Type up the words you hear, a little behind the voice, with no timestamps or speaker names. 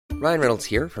Ryan Reynolds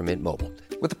here from Mint Mobile.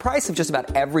 With the price of just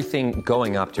about everything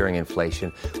going up during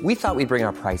inflation, we thought we'd bring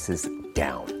our prices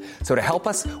down. So to help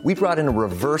us, we brought in a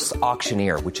reverse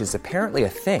auctioneer, which is apparently a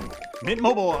thing. Mint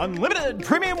Mobile Unlimited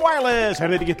Premium Wireless. How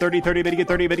to get 30, 30, bit to get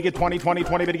 30, bit to get 20, 20,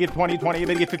 20, bit to get 20, 20,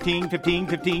 bit to get 15, 15,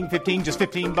 15, 15, just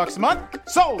 $15 a month?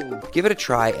 Sold! Give it a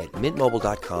try at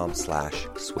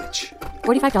mintmobile.com/switch.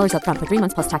 $45 up front for 3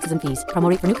 months plus taxes and fees. Promo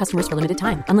rate for new customers for limited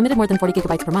time. Unlimited more than 40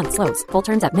 gigabytes per month. Slows full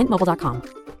terms at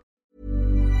mintmobile.com.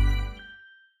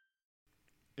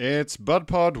 It's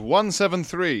BudPod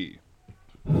 173.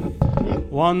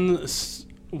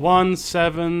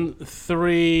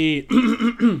 173.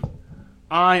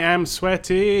 I am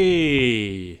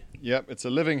sweaty. Yep, it's a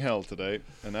living hell today.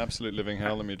 An absolute living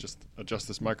hell. Let me just adjust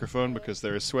this microphone because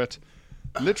there is sweat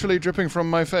literally dripping from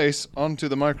my face onto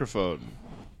the microphone.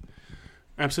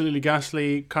 Absolutely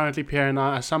ghastly. Currently, Pierre and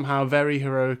I are somehow very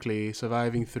heroically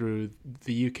surviving through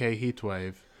the UK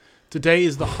heatwave. Today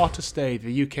is the hottest day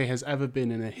the UK has ever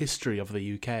been in the history of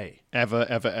the UK. Ever,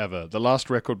 ever, ever. The last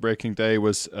record-breaking day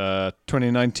was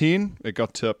 2019. It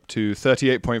got up to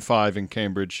 38.5 in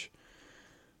Cambridge.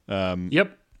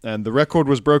 Yep. And the record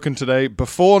was broken today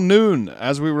before noon.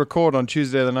 As we record on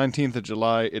Tuesday the 19th of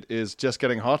July, it is just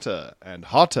getting hotter and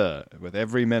hotter with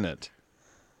every minute.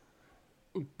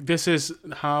 This is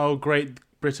how Great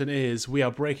Britain is. We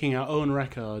are breaking our own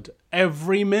record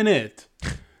every minute.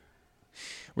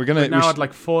 We're gonna now at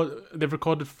like they've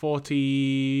recorded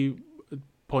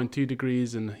 40.2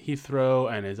 degrees in Heathrow,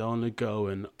 and it's only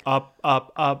going up,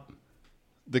 up, up.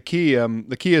 The key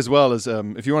as well is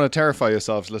if you want to terrify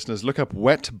yourselves, listeners, look up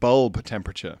wet bulb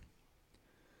temperature.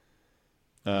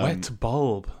 Wet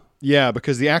bulb. Yeah,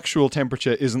 because the actual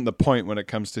temperature isn't the point when it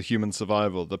comes to human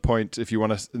survival. The point, if you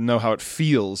want to know how it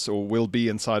feels or will be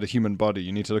inside a human body,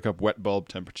 you need to look up wet bulb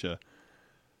temperature.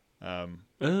 And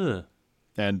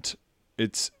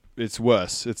it's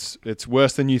worse. It's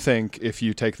worse than you think if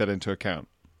you take that into account.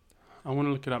 I want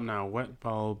to look it up now. Wet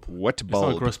bulb. Wet bulb.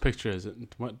 It's not a gross picture, is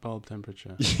it? Wet bulb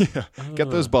temperature. Yeah. Get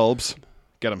those bulbs.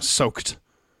 Get them soaked.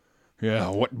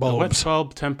 Yeah, wet bulbs. The wet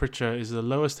bulb temperature is the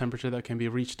lowest temperature that can be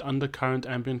reached under current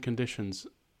ambient conditions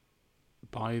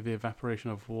by the evaporation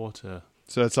of water.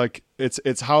 So it's like it's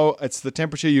the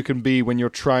temperature you can be when you're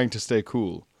trying to stay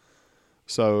cool.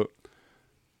 So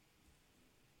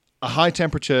a high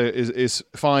temperature is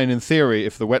fine in theory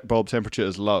if the wet bulb temperature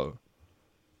is low.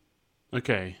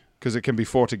 Okay. Because it can be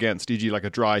fought against, e.g. like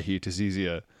a dry heat is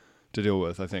easier to deal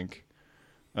with, I think.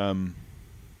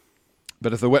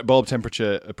 But if the wet bulb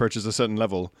temperature approaches a certain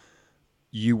level,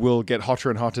 you will get hotter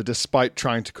and hotter despite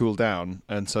trying to cool down.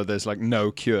 And so there's like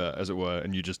no cure, as it were,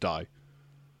 and you just die.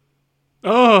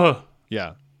 Oh!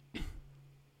 Yeah.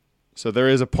 So there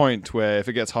is a point where if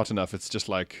it gets hot enough, it's just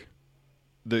like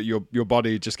your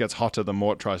body just gets hotter the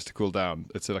more it tries to cool down.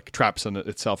 It's like traps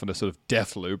itself in a sort of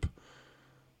death loop.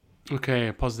 Okay,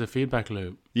 a positive feedback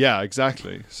loop. Yeah,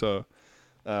 exactly. So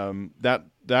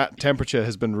that temperature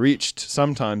has been reached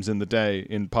sometimes in the day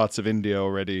in parts of India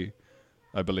already,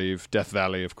 I believe. Death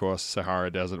Valley, of course,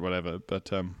 Sahara Desert, whatever.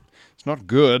 But it's not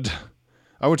good.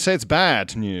 I would say it's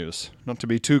bad news. Not to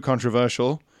be too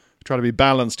controversial. Try to be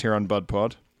balanced here on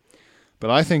BudPod. But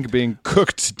I think being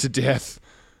cooked to death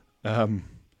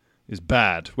is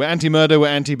bad. We're anti-murder, we're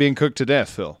anti-being cooked to death,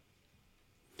 Phil.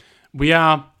 We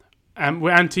are.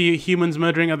 We're anti-humans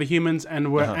murdering other humans,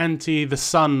 and we're anti the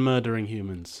sun murdering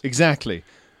humans. Exactly.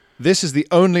 This is the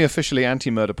only officially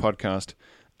anti-murder podcast,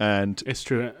 and it's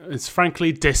true. It's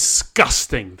frankly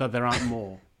disgusting that there aren't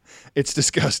more. It's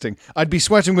disgusting. I'd be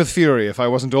sweating with fury if I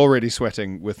wasn't already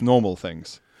sweating with normal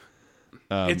things.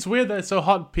 It's weird that it's so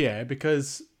hot, Pierre,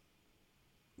 because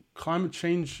climate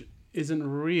change isn't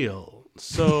real.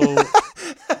 So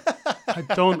I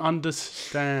don't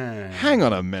understand. Hang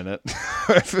on a minute.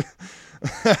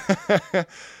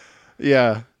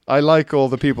 Yeah, I like all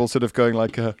the people sort of going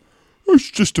like,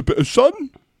 it's just a bit of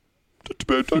sun. Just a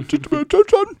bit of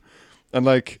sun. And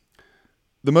like,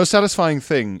 the most satisfying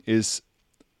thing is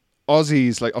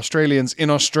Aussies, like Australians in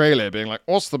Australia being like,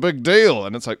 what's the big deal?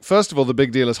 And it's like, first of all, the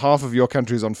big deal is half of your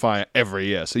country's on fire every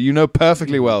year. So you know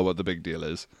perfectly well what the big deal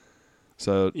is.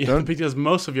 So because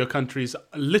most of your country is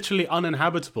literally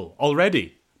uninhabitable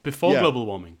already before global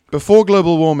warming. Before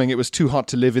global warming, it was too hot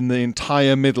to live in the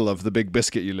entire middle of the big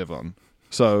biscuit you live on.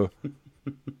 So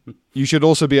you should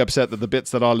also be upset that the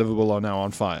bits that are livable are now on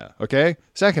fire. Okay?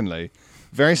 Secondly,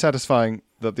 very satisfying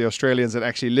that the Australians that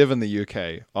actually live in the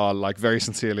UK are like very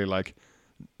sincerely like,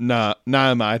 no,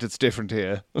 mate, it's different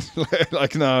here.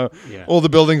 Like, no, all the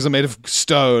buildings are made of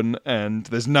stone and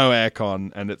there's no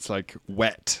aircon and it's like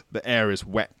wet. The air is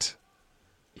wet.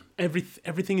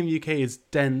 everything in the UK is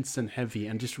dense and heavy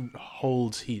and just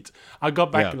holds heat. I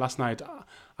got back last night.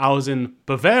 I was in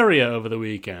Bavaria over the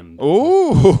weekend.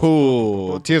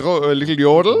 Oh, Tirol, a little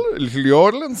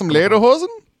yodel and some lederhosen?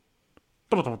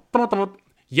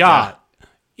 Ja,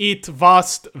 it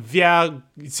was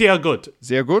sehr gut.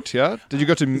 Sehr gut, ja. Did you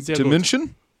go to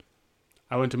München?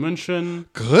 I went to München.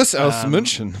 Grüß aus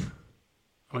München.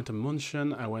 I went to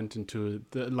München. I went into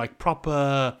the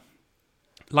proper,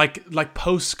 like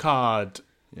postcard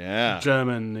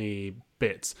Germany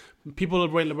bits. People are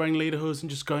wearing lederhosen and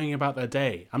just going about their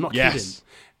day. I'm not kidding.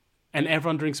 And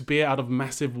everyone drinks beer out of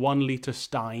massive 1 liter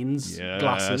Steins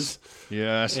glasses.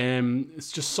 Yes.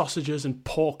 It's just sausages and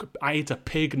pork. I ate a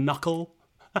pig knuckle.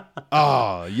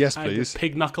 Yes, I ate please. a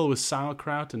pig knuckle with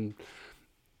sauerkraut, and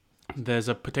there's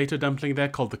a potato dumpling there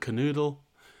called the canoodle.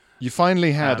 You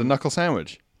finally had a knuckle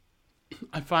sandwich.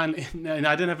 I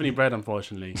didn't have any bread,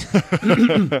 unfortunately.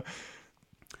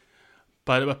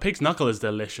 But a pig's knuckle is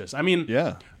delicious. I mean,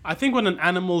 I think when an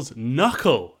animal's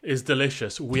knuckle is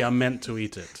delicious, we are meant to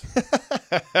eat it.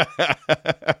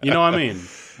 You know what I mean?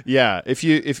 Yeah. If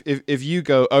you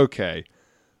go, okay,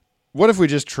 what if we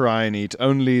just try and eat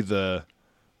only the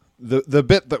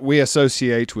bit that we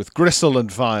associate with gristle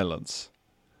and violence?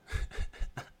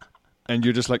 And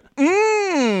you're just like,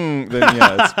 then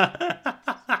it's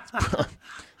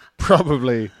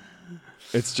probably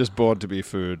it's just born to be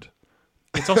food.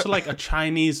 It's also like a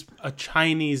Chinese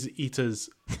eater's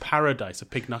paradise, a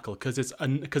pig knuckle, because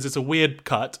it's a weird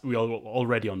cut. We're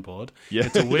already on board. Yeah.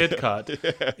 It's a weird cut.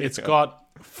 It's got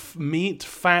meat,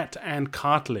 fat, and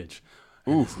cartilage.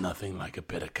 And it's nothing like a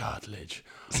bit of cartilage.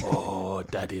 Oh,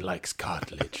 Daddy likes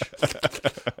cartilage.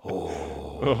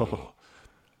 Oh.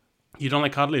 You don't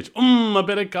like cartilage? A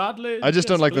bit of cartilage. I just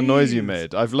don't like the noise you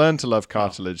made. I've learned to love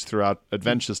cartilage throughout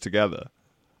adventures together.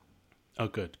 Oh,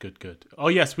 good. Oh,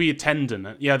 yes, we eat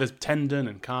tendon. Yeah, there's tendon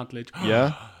and cartilage.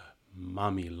 Yeah?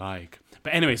 Mummy like.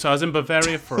 But anyway, so I was in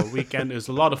Bavaria for a weekend. It was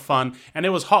a lot of fun. And it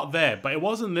was hot there, but it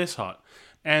wasn't this hot.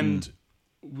 And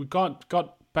we got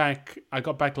back. I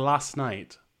got back last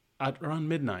night at around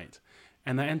midnight.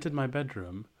 And I entered my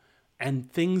bedroom.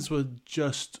 And things were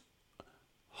just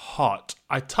hot.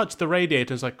 I touched the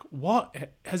radiator. I was like, what?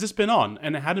 Has this been on?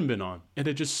 And it hadn't been on. It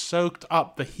had just soaked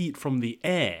up the heat from the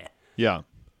air. Yeah.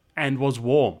 And was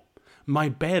warm. My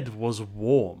bed was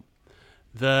warm.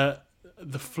 The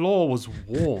floor was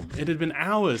warm. It had been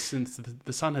hours since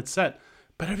the sun had set,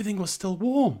 but everything was still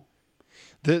warm.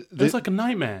 It was like a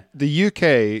nightmare. The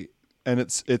UK and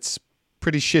its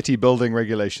pretty shitty building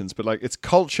regulations, but like its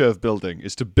culture of building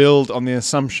is to build on the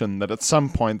assumption that at some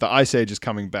point the ice age is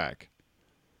coming back.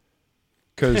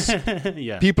 Because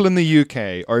people in the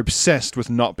UK are obsessed with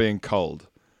not being cold,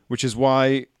 which is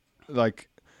why like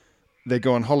they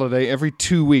go on holiday every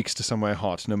 2 weeks to somewhere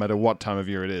hot, no matter what time of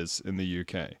year it is in the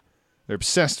UK. They're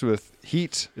obsessed with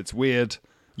heat. It's weird.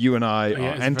 You and I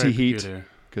are anti-heat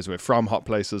because we're from hot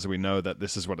places. We know that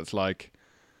this is what it's like.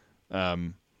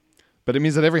 But it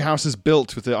means that every house is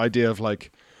built with the idea of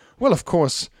like, well, of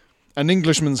course, an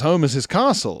Englishman's home is his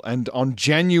castle. And on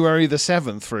January the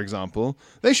 7th, for example,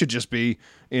 they should just be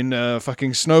in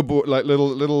fucking snowboard, like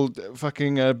little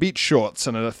fucking beach shorts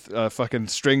and a fucking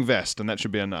string vest, and that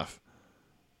should be enough.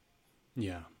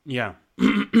 Yeah.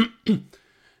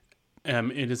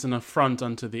 It is an affront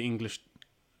unto the English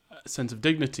sense of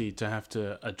dignity to have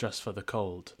to adjust for the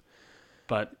cold.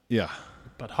 But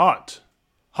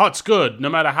hot's good, no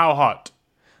matter how hot.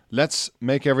 Let's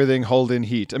make everything hold in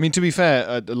heat. I mean, to be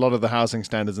fair, a lot of the housing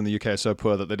standards in the UK are so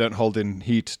poor that they don't hold in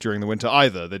heat during the winter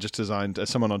either. They're just designed, as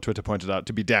someone on Twitter pointed out,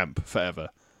 to be damp forever.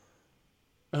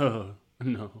 Oh,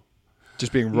 no.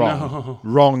 Just being wrong. No.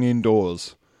 Wrong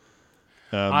indoors.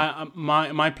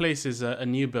 My place is a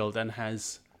new build and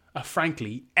has a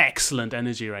frankly excellent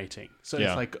energy rating. So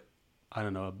it's like, I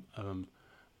don't know,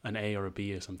 an A or a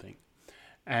B or something.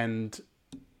 And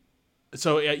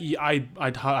so I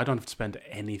don't have to spend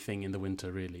anything in the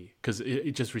winter really, because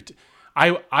it just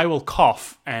I will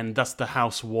cough and that's the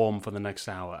house warm for the next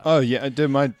hour. Oh yeah,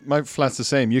 my flat's the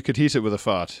same. You could heat it with a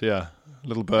fart. Yeah.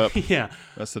 Little burp. Yeah.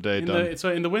 That's the day done.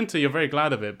 So in the winter, you're very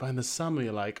glad of it. But in the summer,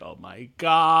 you're like, oh my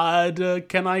God,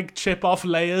 can I chip off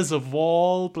layers of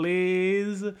wall,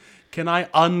 please? Can I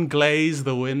unglaze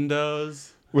the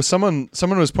windows? Well, someone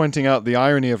was pointing out the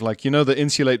irony of like, you know, the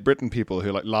Insulate Britain people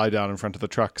who like lie down in front of the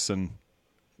trucks and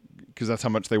because that's how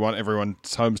much they want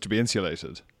everyone's homes to be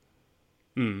insulated.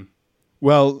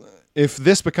 Well, if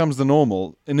this becomes the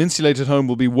normal, an insulated home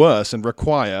will be worse and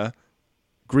require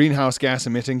greenhouse gas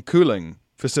emitting cooling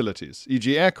facilities,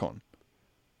 e.g. aircon.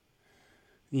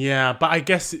 Yeah, but I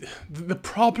guess the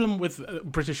problem with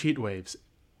British heat waves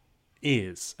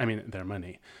is, I mean, there are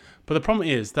many, But the problem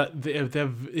is that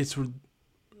it's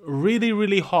really,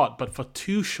 really hot, but for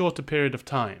too short a period of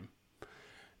time.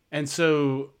 And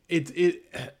so it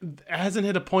hasn't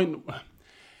hit a point.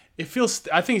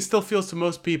 I think it still feels to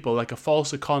most people like a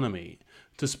false economy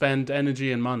to spend energy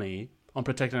and money on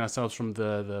protecting ourselves from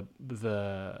the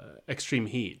extreme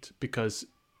heat, because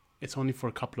it's only for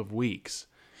a couple of weeks,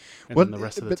 and then the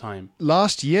rest of the time.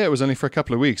 Last year it was only for a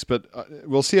couple of weeks, but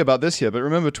we'll see about this year. But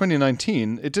remember,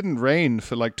 2019, it didn't rain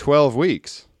for like 12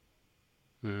 weeks.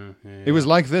 It was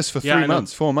like this for 3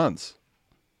 months, 4 months.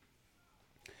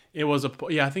 It was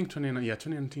I think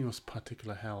 2019 was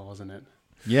particular hell, wasn't it?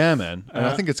 Yeah, man. And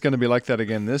I think it's going to be like that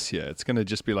again this year. It's going to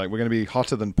just be like, we're going to be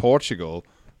hotter than Portugal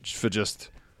for just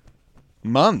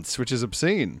months, which is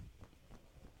obscene.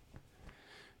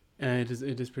 It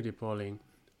is pretty appalling.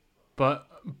 But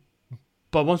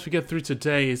once we get through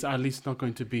today, it's at least not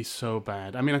going to be so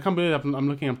bad. I mean, I can't believe I'm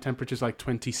looking at temperatures like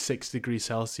 26 degrees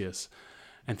Celsius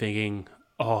and thinking,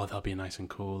 oh, that'll be nice and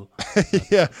cool.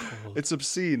 Yeah, it's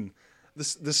obscene.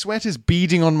 The sweat is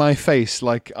beading on my face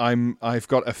like I'm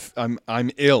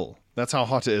ill. That's how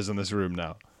hot it is in this room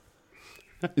now.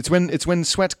 It's when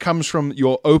sweat comes from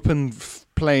your open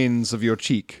planes of your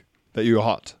cheek that you're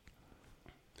hot.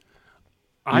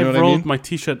 I've rolled my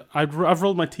t-shirt. I've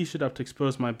rolled my t-shirt up to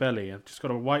expose my belly. I've just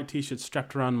got a white t-shirt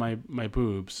strapped around my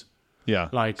boobs. Yeah,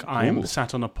 like I'm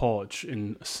sat on a porch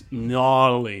in New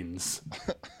Orleans.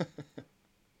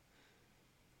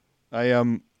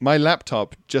 My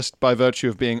laptop, just by virtue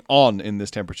of being on in this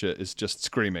temperature, is just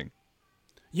screaming.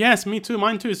 Yes, me too.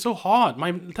 Mine too. It's so hot.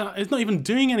 It's not even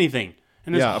doing anything.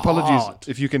 And it's apologies hot.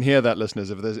 if you can hear that, listeners.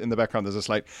 If there's in the background, there's a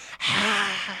slight.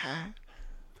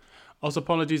 Also,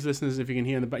 apologies, listeners, if you can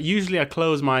hear in the back. Usually, I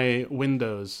close my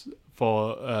windows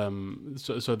for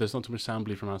so there's not too much sound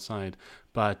bleed from outside.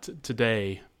 But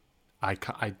today, I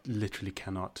literally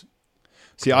cannot.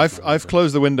 See, I've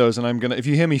closed the windows, and I'm gonna. If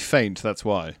you hear me faint, that's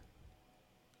why.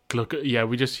 Yeah,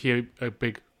 we just hear a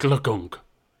big glugunk.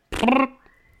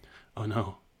 Oh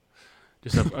no,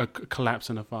 just a collapse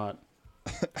and a fart.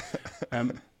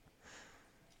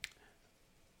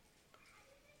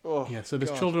 So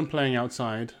there's children playing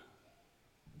outside.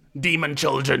 Demon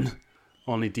children.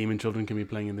 Only demon children can be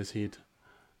playing in this heat.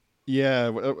 Yeah,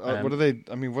 what are they?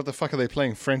 I mean, what the fuck are they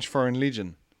playing? French Foreign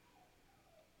Legion.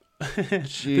 They're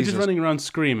just running around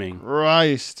screaming.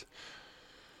 Christ.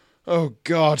 Oh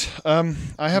God.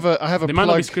 I have a They plug. might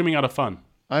not be screaming out of fun.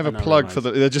 I have a plug for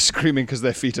they're just screaming because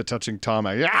their feet are touching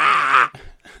tarmac.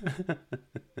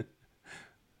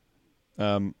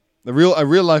 A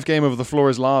real life game of The Floor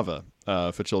is Lava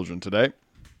for children today.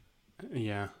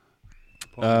 Yeah.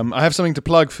 I have something to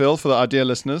plug, Phil, for our dear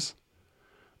listeners.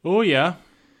 Oh yeah.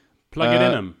 Plug it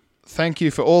in them. Thank you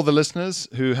for all the listeners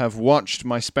who have watched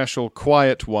my special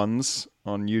Quiet Ones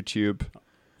on YouTube.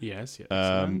 Yes,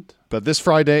 excellent. But this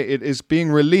Friday, it is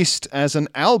being released as an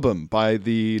album by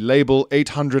the label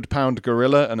 800 Pound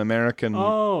Gorilla, an American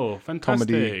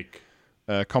fantastic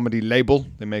comedy label.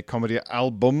 They make comedy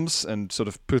albums and sort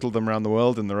of poodle them around the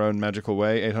world in their own magical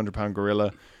way. 800 Pound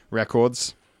Gorilla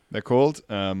Records, they're called.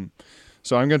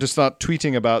 So I'm going to start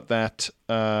tweeting about that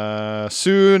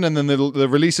soon, and then the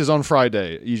release is on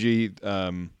Friday, e.g.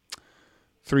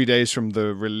 3 days from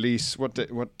the release. What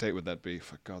date would that be,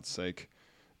 for God's sake?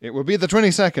 It will be the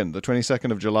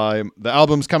 22nd of July. The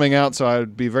album's coming out, so I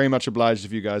would be very much obliged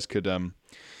if you guys could RT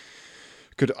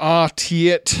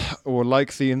it or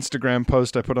like the Instagram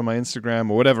post I put on my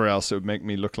Instagram or whatever else. It would make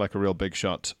me look like a real big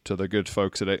shot to the good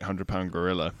folks at 800 Pound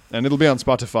Gorilla. And it'll be on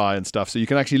Spotify and stuff, so you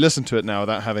can actually listen to it now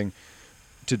without having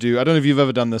to do... I don't know if you've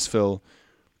ever done this, Phil.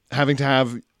 Having to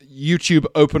have YouTube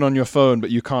open on your phone, but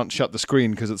you can't shut the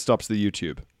screen because it stops the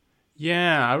YouTube.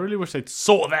 Yeah, I really wish they'd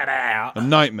sort that out. A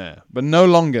nightmare. But no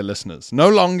longer, listeners. No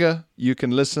longer. You can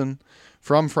listen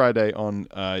from Friday on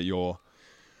your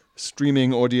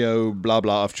streaming audio blah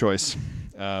blah of choice.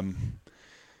 And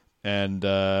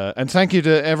thank you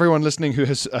to everyone listening who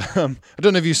has... I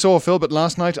don't know if you saw, Phil, but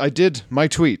last night I did my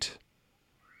tweet.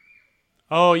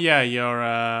 Oh, yeah,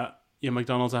 your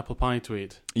McDonald's apple pie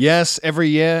tweet. Yes, every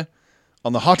year,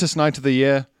 on the hottest night of the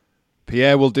year,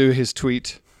 Pierre will do his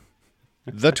tweet.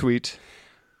 The tweet.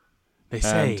 They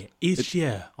say each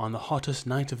year on the hottest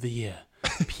night of the year,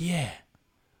 Pierre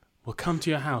will come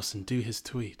to your house and do his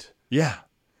tweet. Yeah.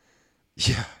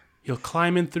 He'll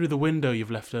climb in through the window you've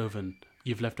left open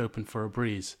for a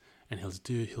breeze, and he'll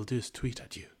do his tweet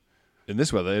at you. In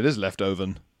this weather, it is left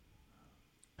open.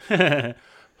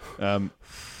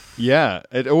 Yeah,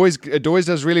 it always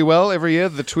does really well every year.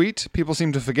 The tweet, people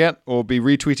seem to forget or be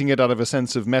retweeting it out of a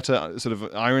sense of meta sort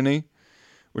of irony,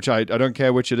 which I don't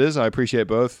care which it is. I appreciate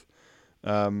both.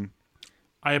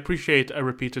 I appreciate a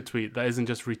repeated tweet that isn't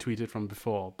just retweeted from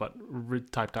before, but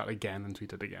typed out again and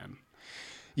tweeted again.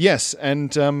 Yes,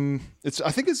 and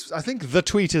I think the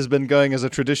tweet has been going as a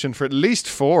tradition for at least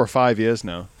 4 or 5 years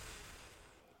now.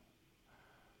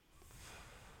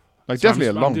 Like, so definitely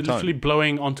a long time. I'm literally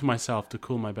blowing onto myself to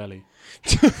cool my belly.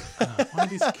 Why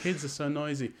these kids are so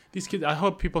noisy? These kids. I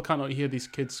hope people cannot hear these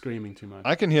kids screaming too much.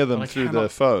 I can hear them through the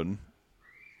phone.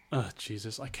 Oh,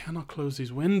 Jesus. I cannot close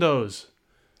these windows.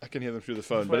 I can hear them through the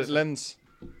phone, but it lends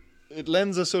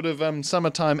a sort of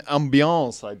summertime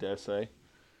ambiance, I dare say.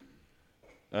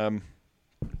 Oh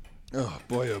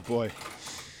boy, oh boy.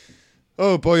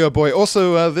 Oh boy, oh boy.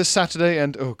 Also, this Saturday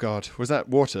and... Oh, God. Was that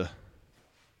water?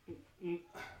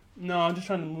 No, I'm just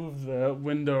trying to move the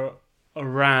window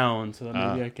around so that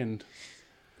maybe I can...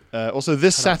 Also,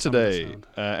 this Saturday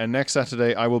and next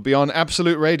Saturday, I will be on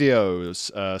Absolute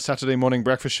Radio's Saturday morning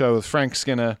breakfast show with Frank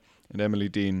Skinner and Emily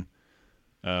Dean.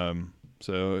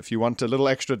 So if you want a little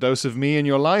extra dose of me in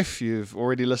your life, you've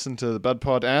already listened to the Bud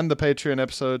Pod and the Patreon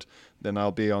episode, then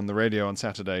I'll be on the radio on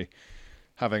Saturday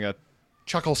having a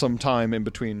chucklesome time in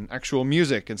between actual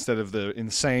music instead of the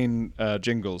insane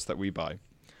jingles that we buy.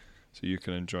 So you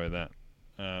can enjoy that.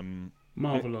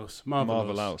 Marvelous.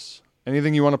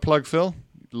 Anything you want to plug, Phil?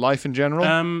 Life in general?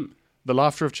 The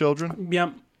laughter of children?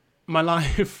 Yeah, my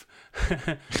life.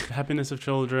 The happiness of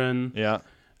children. Yeah.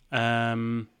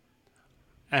 And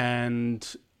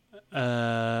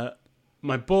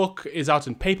my book is out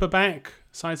in paperback,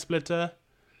 Side Splitter.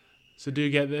 So do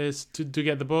get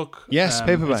the book. Yes,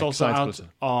 paperback. It's also Side out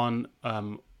Splitter. on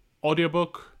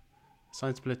audiobook,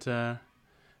 Side Splitter.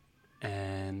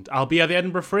 And I'll be at the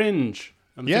Edinburgh Fringe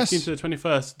on the 15th to the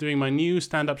 21st doing my new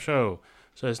stand-up show.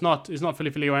 So it's not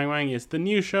Philly Wang Wang, it's the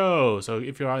new show. So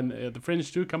if you're on the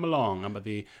Fringe, do come along. I'm at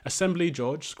the Assembly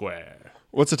George Square.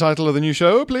 What's the title of the new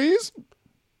show, please?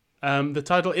 The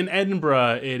title in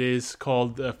Edinburgh, it is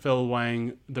called Phil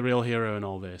Wang, The Real Hero and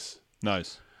All This.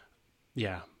 Nice.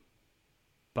 Yeah.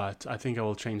 But I think I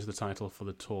will change the title for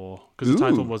the tour. Because the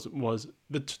title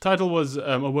was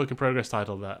a work in progress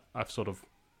title that I've sort of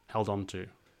held on to.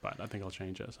 But I think I'll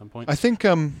change it at some point. I think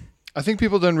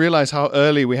people don't realize how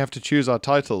early we have to choose our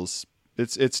titles.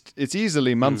 It's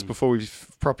easily months before we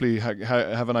properly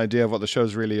have an idea of what the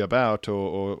show's really about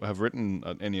or have written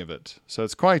any of it. So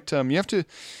it's quite you have to,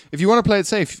 if you want to play it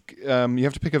safe, you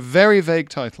have to pick a very vague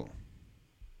title.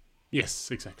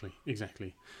 Yes, exactly.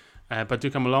 But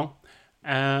do come along.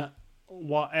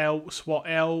 What else?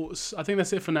 I think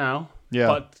that's it for now.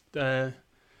 Yeah.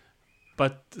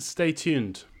 But stay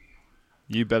tuned.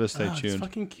 You better stay It's tuned.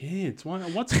 fucking kids.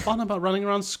 What's fun about running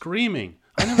around screaming?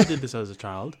 I never did this as a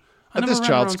child. Had this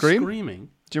child scream?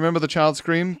 Screaming. Do you remember the child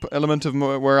scream element of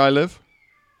where I live?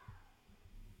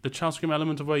 The child scream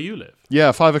element of where you live?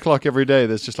 Yeah, 5 o'clock every day.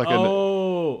 There's just like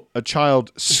a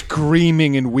child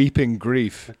screaming in weeping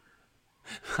grief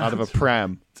out of a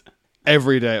pram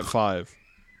every day at 5.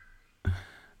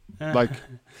 Like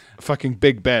fucking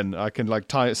Big Ben. I can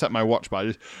like set my watch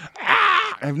by.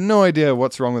 I have no idea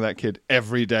what's wrong with that kid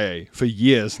every day for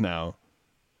years now.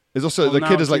 There's also the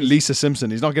kid is like Lisa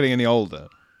Simpson. He's not getting any older.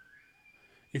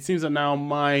 It seems that now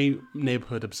my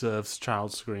neighborhood observes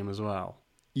child scream as well.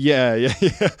 Yeah.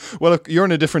 Well, look, you're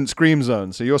in a different scream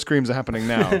zone, so your screams are happening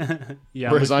now.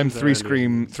 Yeah, whereas I'm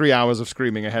 3 hours of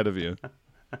screaming ahead of you.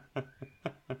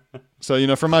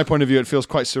 So, from my point of view, it feels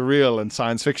quite surreal and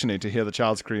science fiction-y to hear the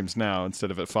child screams now instead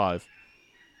of at 5.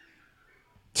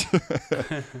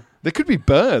 They could be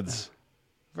birds.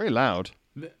 Very loud.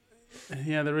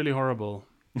 Yeah, they're really horrible.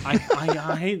 I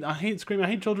hate screaming. I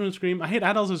hate children who scream. I hate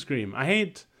adults who scream. I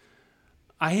hate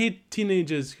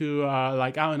teenagers who are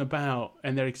like out and about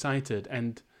and they're excited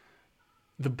and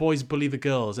the boys bully the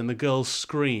girls and the girls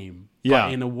scream,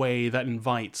 but in a way that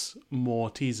invites more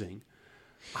teasing.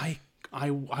 I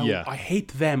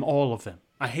hate them, all of them.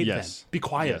 I hate them. Be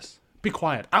quiet. Yes. Be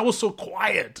quiet. I was so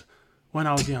quiet when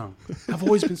I was young. I've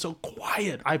always been so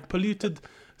quiet. I've polluted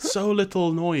so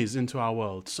little noise into our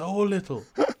world. So little.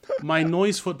 My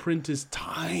noise footprint is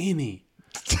tiny.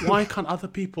 Why can't other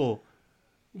people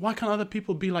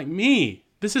be like me?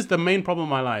 This is the main problem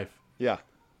in my life. Yeah.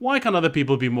 Why can't other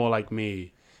people be more like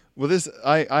me? Well,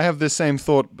 I have this same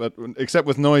thought, but except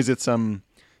with noise, it's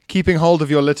keeping hold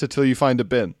of your litter till you find a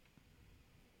bin.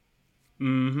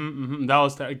 That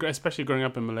was especially growing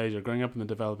up in Malaysia, growing up in the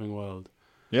developing world.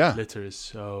 Yeah. Litter is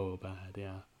so bad,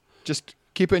 yeah. Just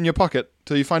keep it in your pocket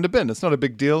till you find a bin. It's not a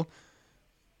big deal.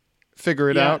 Figure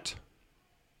it out.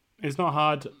 It's not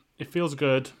hard. It feels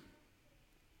good.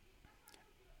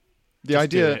 The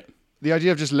idea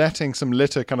of just letting some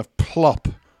litter kind of plop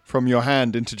from your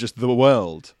hand into just the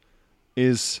world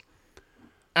is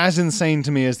as insane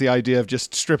to me as the idea of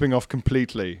just stripping off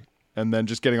completely and then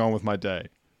just getting on with my day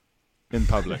in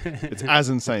public. It's as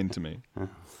insane to me.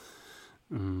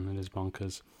 It is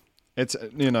bonkers. It's,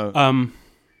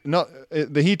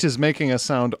 the heat is making us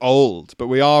sound old, but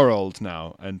we are old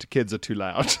now, and kids are too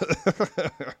loud.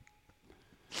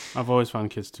 I've always found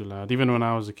kids too loud. Even when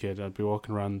I was a kid, I'd be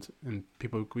walking around and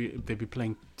they'd be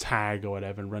playing tag or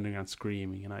whatever and running around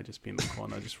screaming, and I'd just be in the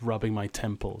corner, just rubbing my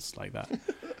temples like that.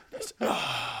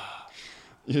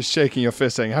 You're shaking your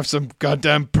fist saying, have some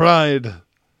goddamn pride.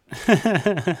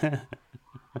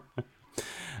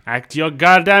 Act your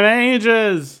goddamn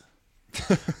ages.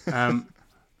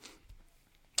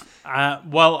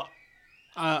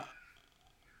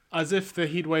 As if the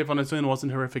heat wave on its own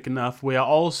wasn't horrific enough, we are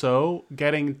also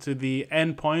getting to the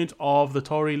end point of the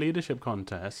Tory leadership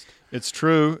contest. It's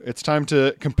true. It's time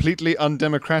to completely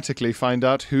undemocratically find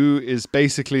out who is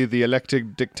basically the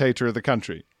elected dictator of the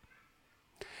country.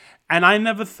 And I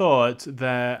never thought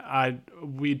that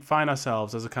we'd find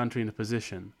ourselves as a country in a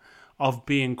position of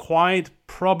being quite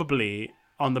probably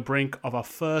on the brink of our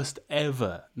first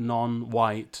ever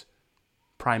non-white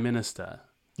prime minister.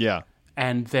 Yeah.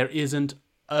 And there isn't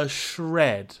a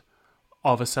shred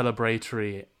of a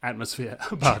celebratory atmosphere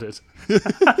about it.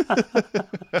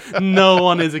 No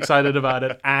one is excited about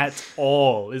it at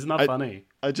all. Isn't that funny?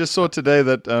 I just saw today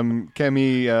that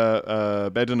Kemi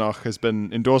Badenoch has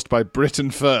been endorsed by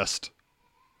Britain First.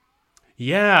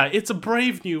 Yeah, it's a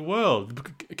brave new world.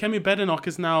 Kemi Badenoch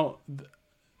is now...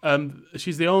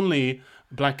 she's the only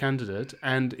black candidate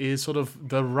and is sort of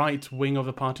the right wing of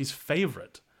the party's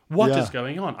favourite. What is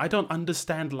going on? I don't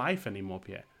understand life anymore,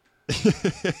 Pierre.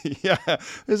 Yeah,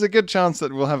 there's a good chance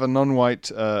that we'll have a non-white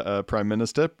prime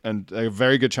minister, and a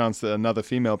very good chance that another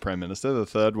female prime minister, the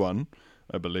third one,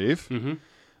 I believe. Mm-hmm.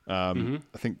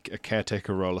 I think a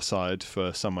caretaker role aside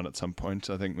for someone at some point.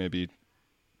 I think maybe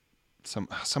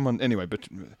someone anyway, but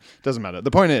it doesn't matter.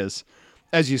 The point is,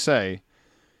 as you say,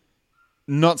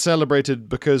 not celebrated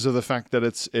because of the fact that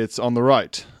it's on the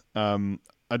right.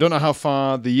 I don't know how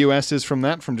far the US is from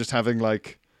that, from just having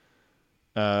like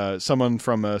someone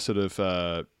from a sort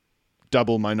of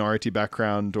double minority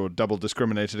background or double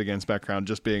discriminated against background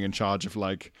just being in charge of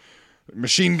like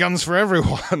machine guns for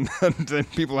everyone, and then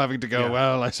people having to go,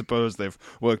 well, I suppose they've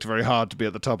worked very hard to be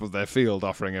at the top of their field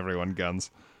offering everyone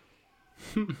guns.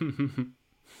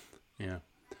 Yeah.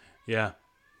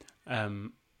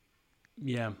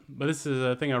 But this is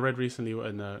a thing I read recently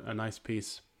in a nice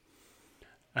piece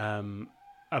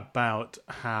about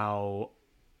how...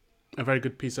 a very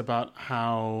good piece about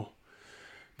how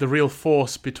the real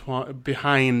force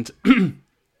behind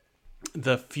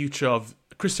the future of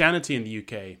Christianity in the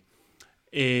UK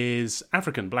is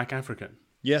Black African.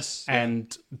 Yes.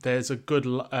 And there's a good...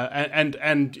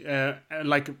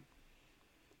 like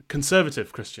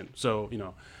conservative Christian. So,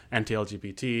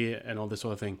 anti-LGBT and all this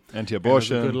sort of thing.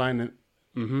 Anti-abortion. And there's a good line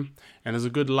and there's a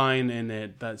good line in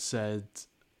it that said,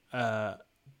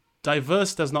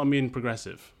 diverse does not mean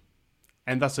progressive.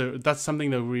 And that's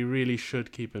something that we really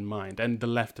should keep in mind, and the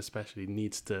left especially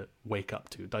needs to wake up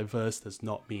to. Diverse does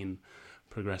not mean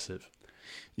progressive.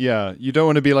 Yeah, you don't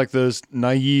want to be like those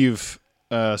naive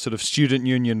sort of student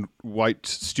union white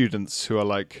students who are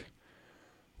like,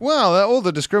 well, all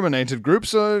the discriminated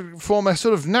groups form a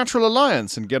sort of natural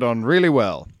alliance and get on really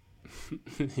well.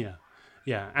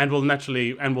 Yeah, and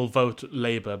will vote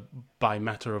Labour by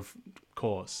matter of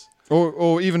course.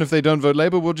 Or even if they don't vote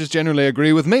Labour, will just generally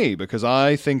agree with me because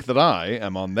I think that I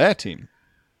am on their team.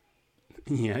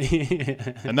 Yeah.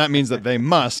 And that means that they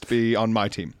must be on my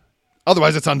team.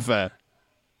 Otherwise, it's unfair.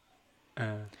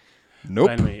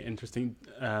 Nope. Anyway, interesting.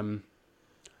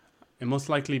 It most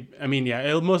likely...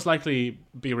 it'll most likely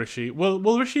be Rishi.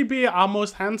 Will Rishi be our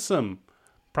most handsome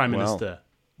Prime Minister?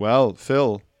 Well,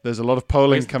 Phil, there's a lot of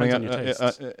polling coming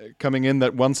in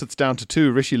that once it's down to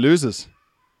 2, Rishi loses.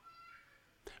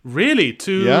 Really?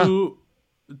 To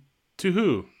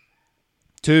who?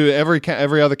 To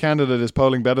every other candidate is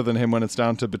polling better than him when it's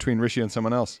down to between Rishi and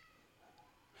someone else.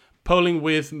 Polling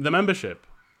with the membership?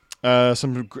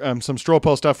 Some straw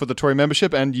poll stuff with the Tory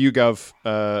membership, and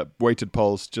YouGov weighted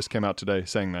polls just came out today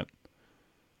saying that.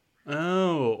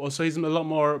 Oh, so he's a lot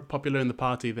more popular in the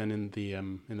party than in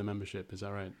the membership. Is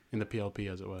that right? In the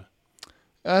PLP, as it were.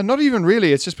 Not even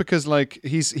really. It's just because like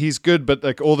he's good, but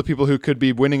like all the people who could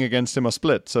be winning against him are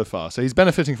split so far. So he's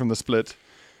benefiting from the split,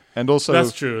 and also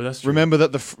that's true. Remember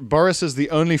that Boris is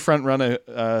the only front runner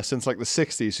since like the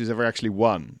 '60s who's ever actually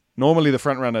won. Normally, the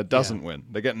front runner doesn't win;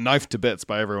 they get knifed to bits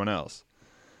by everyone else.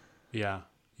 Yeah.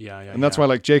 And that's why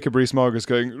like Jacob Rees-Mogg is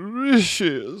going, Rishi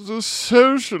is a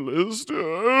socialist.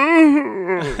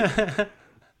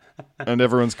 And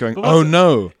everyone's going, "Oh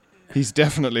no, he's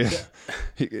definitely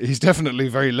he's definitely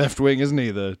very left wing, isn't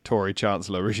he? The Tory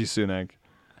Chancellor Rishi Sunak."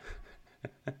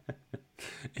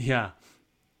 Yeah.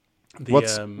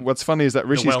 What's funny is that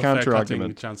Rishi's counter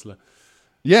argument. Chancellor.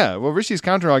 Yeah, well, Rishi's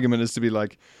counter argument is to be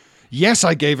like, "Yes,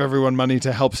 I gave everyone money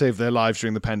to help save their lives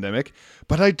during the pandemic,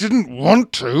 but I didn't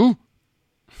want to.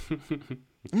 I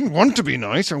didn't want to be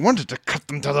nice. I wanted to cut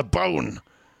them to the bone."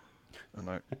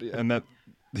 And that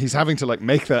he's having to like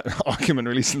make that argument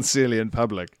really sincerely in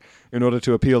public in order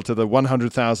to appeal to the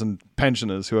 100,000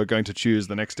 pensioners who are going to choose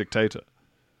the next dictator.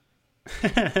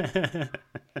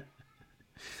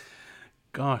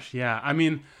 Gosh, yeah. I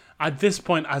mean, at this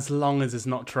point, as long as it's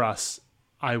not Truss,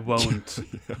 I won't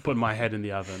put my head in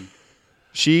the oven.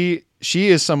 She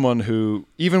is someone who,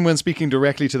 even when speaking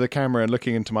directly to the camera and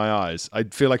looking into my eyes, I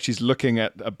feel like she's looking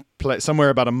at somewhere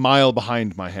about a mile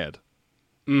behind my head.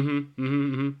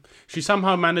 She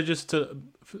somehow manages to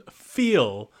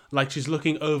feel like she's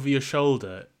looking over your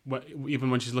shoulder,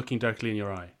 even when she's looking directly in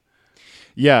your eye.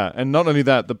 Yeah, and not only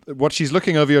that, what she's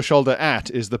looking over your shoulder at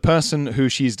is the person who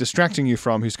she's distracting you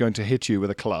from who's going to hit you with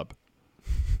a club.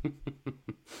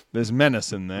 There's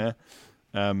menace in there,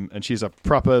 and she's a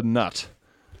proper nut.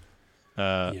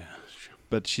 Yeah.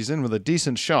 But she's in with a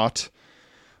decent shot.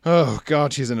 Oh,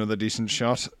 God, she's in with a decent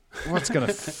shot. What's going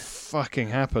to fucking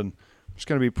happen? It's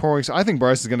going to be pouring. I think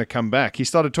Boris is going to come back. He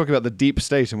started talking about the deep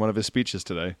state in one of his speeches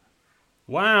today.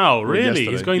 Wow, really?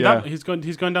 Yesterday.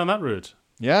 He's going down that route.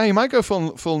 Yeah, he might go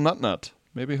full nut.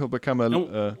 Maybe he'll become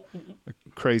a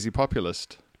crazy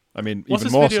populist. I mean,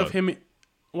 even more so.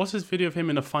 What's his video of him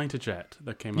in a fighter jet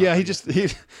that came out? Yeah, it's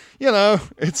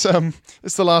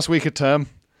the last week of term.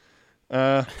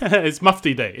 It's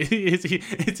Mufti Day. Is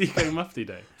he going Mufti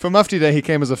Day? For Mufti Day, he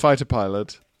came as a fighter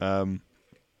pilot. And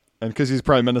because he's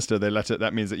Prime Minister,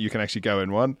 that means that you can actually go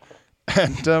in one.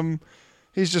 And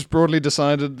he's just broadly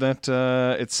decided that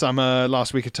it's summer,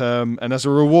 last week of term, and as a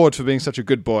reward for being such a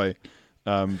good boy,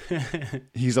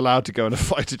 he's allowed to go in a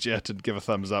fighter jet and give a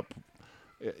thumbs up.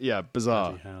 Yeah,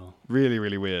 bizarre. Really,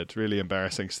 really weird. Really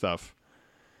embarrassing stuff.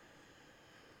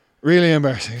 Really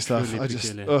embarrassing stuff.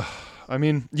 I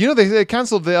mean, they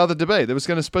cancelled the other debate. There was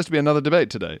supposed to be another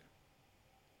debate today.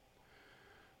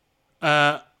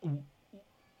 A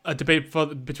debate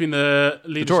between the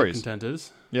leadership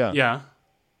contenders. Yeah. Yeah.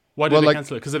 Why did they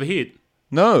cancel it? Because of the heat?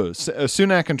 No.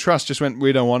 Sunak and Truss just went,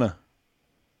 "We don't want to."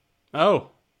 Oh.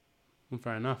 Well,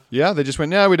 fair enough. Yeah, they just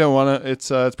went, "Yeah, we don't want to." It's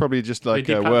probably just like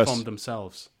they worse. deplatformed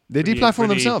themselves. They deplatformed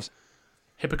themselves.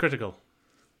 Hypocritical.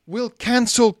 We'll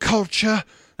cancel culture.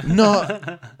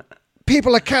 Not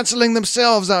people are cancelling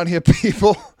themselves out here,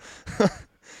 people.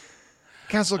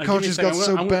 Cancel culture's got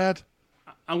so bad.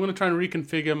 I'm going to try and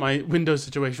reconfigure my Windows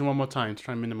situation one more time to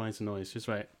try and minimize the noise. Just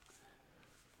right.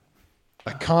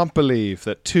 I can't believe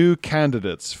that two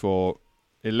candidates for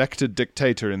elected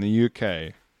dictator in the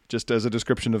UK, just as a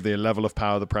description of the level of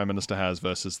power the Prime Minister has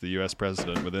versus the US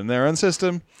President within their own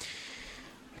system,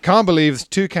 I can't believe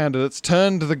two candidates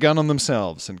turned the gun on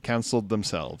themselves and cancelled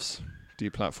themselves,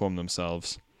 deplatformed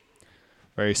themselves.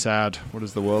 Very sad. What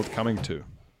is the world coming to?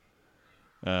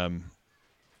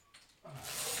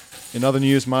 In other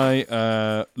news,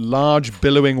 my large,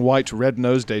 billowing white Red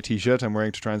Nose Day t-shirt I'm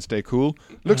wearing to try and stay cool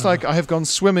looks like I have gone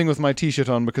swimming with my t-shirt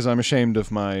on because I'm ashamed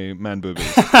of my man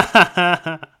boobies.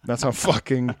 That's how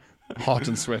fucking hot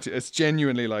and sweaty. It's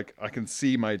genuinely like I can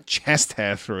see my chest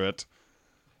hair through it.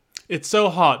 It's so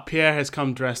hot. Pierre has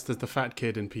come dressed as the fat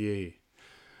kid in PE.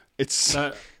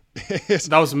 That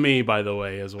was me, by the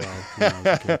way, as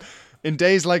well. In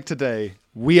days like today,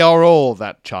 we are all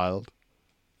that child.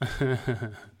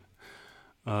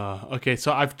 Okay,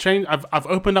 so I've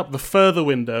opened up the further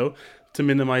window to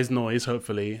minimize noise,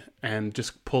 hopefully, and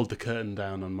just pulled the curtain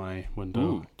down on my window.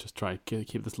 Ooh. Just try to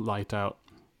keep this light out.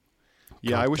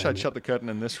 Yeah, I wish I'd shut the curtain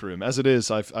in this room. As it is,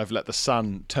 I've let the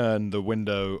sun turn the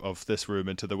window of this room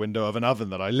into the window of an oven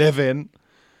that I live in.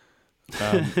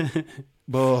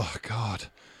 Oh, God.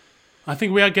 I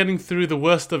think we are getting through the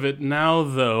worst of it now,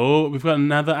 though. We've got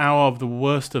another hour of the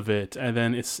worst of it, and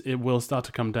then it will start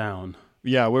to come down.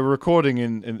 Yeah, we're recording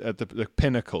at the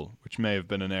pinnacle, which may have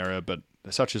been an error, but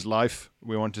such is life.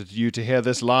 We wanted you to hear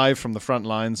this live from the front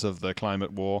lines of the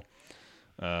climate war.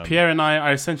 Pierre and I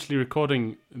are essentially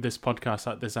recording this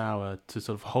podcast at this hour to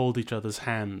sort of hold each other's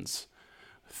hands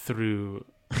through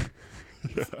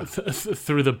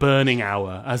through the burning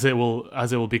hour, as it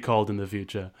will be called in the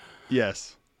future.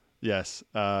 Yes.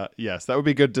 That would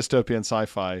be good dystopian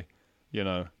sci-fi,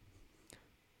 where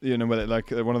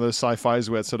like one of those sci-fis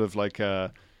where it's sort of like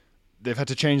they've had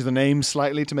to change the name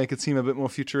slightly to make it seem a bit more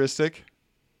futuristic.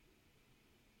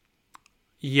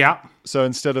 Yeah. So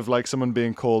instead of like someone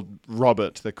being called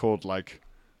Robert, they're called like,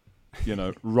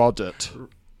 Rodert.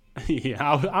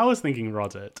 Yeah, I was thinking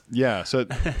Rodert. Yeah, so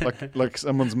like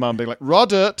someone's mum being like,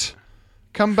 Rodert,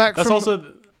 come back That's from...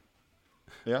 also...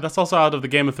 Yeah? That's also out of the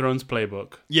Game of Thrones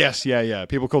playbook. Yes, yeah.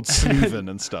 People called Sleven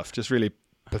and stuff. Just really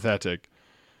pathetic.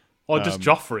 Or just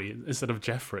Joffrey instead of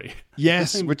Jeffrey.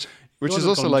 Yes, He which is wasn't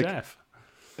also called like Jeff.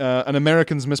 an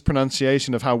American's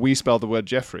mispronunciation of how we spell the word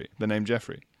Jeffrey, the name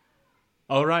Jeffrey.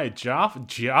 Oh, right.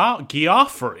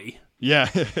 Geoffrey? Yeah,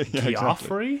 exactly.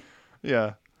 Geoffrey?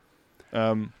 Yeah.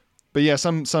 But yeah,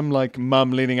 some like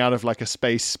mum leaning out of like a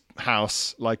space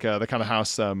house, like the kind of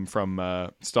house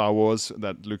from Star Wars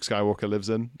that Luke Skywalker lives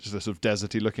in, just a sort of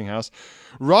deserty looking house.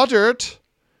 Rodert,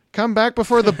 come back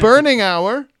before the burning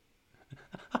hour.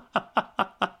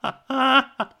 I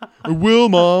will,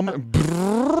 Mom.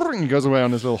 Brrr, and he goes away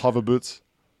on his little hover boots.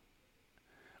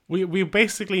 We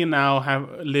basically now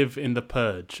live in the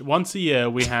Purge. Once a year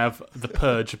we have the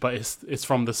Purge, but it's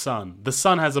from the sun. The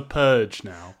sun has a purge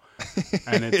now,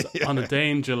 and it's on a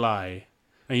day in July,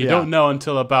 and you don't know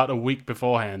until about a week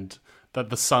beforehand that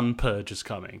the sun purge is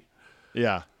coming.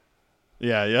 Yeah.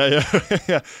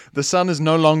 The sun is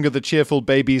no longer the cheerful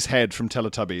baby's head from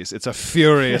Teletubbies. It's a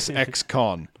furious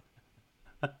ex-con.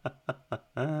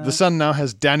 The sun now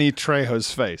has Danny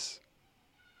Trejo's face.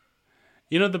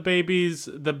 You know, the babies,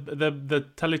 the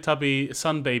Teletubby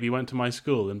sun baby went to my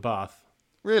school in Bath.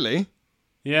 Really?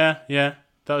 Yeah.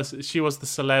 She was the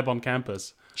celeb on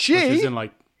campus. She? So she's in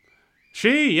like...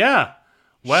 She, yeah.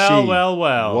 Well.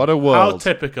 What a world. How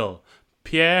typical.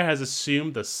 Pierre has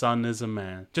assumed the sun is a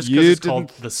man. Just because it's called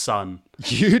the sun.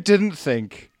 You didn't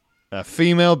think a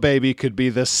female baby could be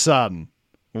the sun.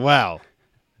 Well,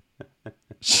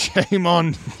 shame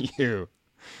on you.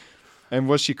 And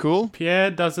was she cool? Pierre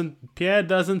doesn't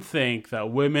think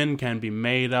that women can be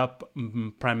made up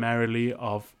primarily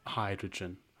of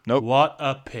hydrogen. Nope. What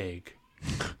a pig.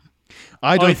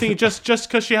 I don't think just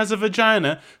because she has a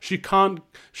vagina, she can't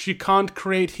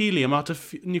create helium out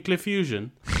of nuclear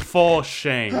fusion. For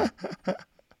shame.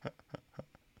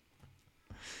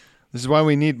 This is why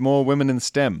we need more women in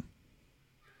STEM.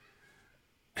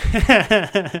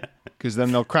 Because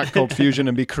then they'll crack cold fusion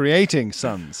and be creating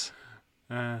suns.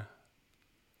 Yeah.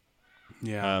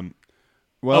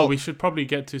 Well, we should probably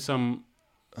get to some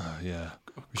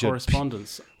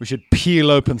correspondence. We should peel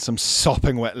open some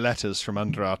sopping wet letters from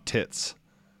under our tits.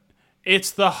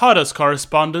 It's the hottest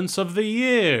correspondence of the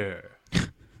year.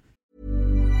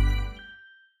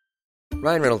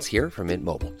 Ryan Reynolds here from Mint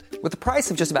Mobile. With the price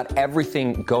of just about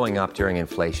everything going up during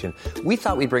inflation, we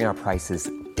thought we'd bring our prices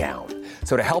down.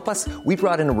 So to help us, we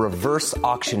brought in a reverse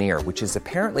auctioneer, which is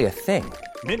apparently a thing.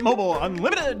 Mint Mobile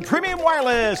Unlimited Premium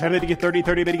Wireless. How to get 30,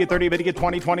 30, bit to get 30, bit to get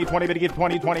 20, 20, 20, bit to get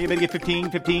 20, 20, bit to get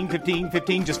 15, 15, 15,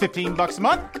 15, just $15 a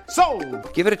month?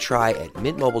 Sold! Give it a try at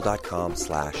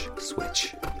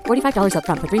mintmobile.com/switch. $45 up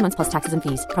front for 3 months plus taxes and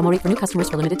fees. Promo rate for new customers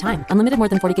for limited time. Unlimited more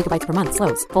than 40 gigabytes per month.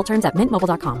 Slows full terms at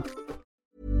mintmobile.com.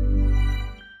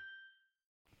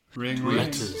 Ring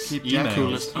Letters, keep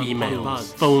coolest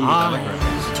emails, phone letters,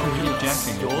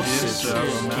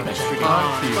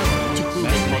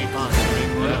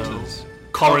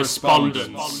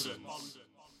 correspondence.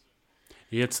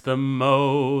 It's the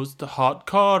most hot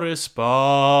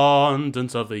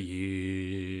correspondence of the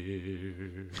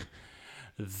year.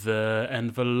 The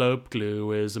envelope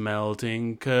glue is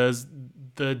melting 'cause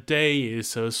the day is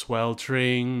so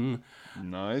sweltering.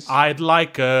 Nice. I'd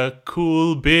like a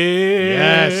cool beer.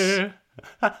 Yes.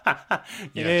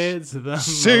 It's the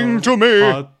Sing most to me.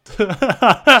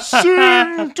 hot-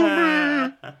 Sing to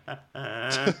me.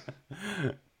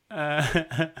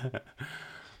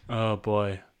 Oh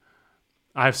boy,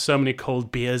 I have so many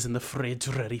cold beers in the fridge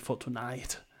ready for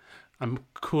tonight. I'm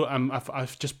cool.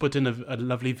 I've just put in a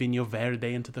lovely Vino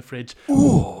Verde into the fridge.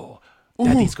 Ooh,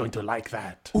 Daddy's going to like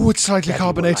that. Oh, it's slightly Daddy will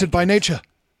carbonated like by it. nature.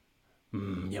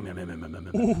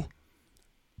 Yum.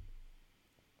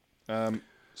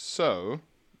 So,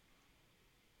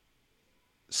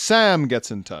 Sam gets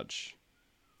in touch.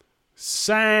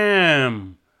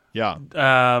 Sam. Yeah.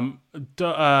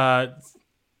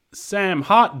 Sam,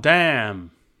 hot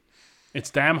damn. It's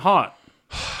damn hot.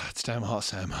 It's damn hot,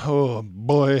 Sam. Oh,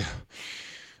 boy.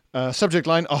 Subject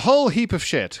line, a whole heap of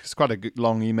shit. It's quite a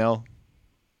long email.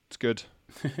 It's good.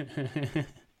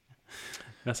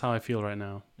 That's how I feel right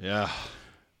now. Yeah.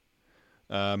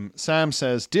 Sam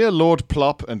says, Dear Lord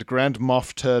Plop and Grand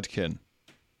Moff Turdkin.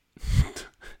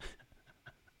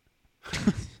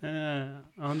 I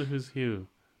wonder who's who.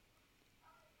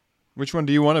 Which one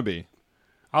do you want to be?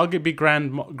 I'll be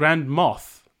Grand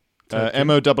Moth.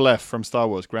 MOFF from Star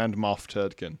Wars, Grand Moff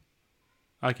Turdkin.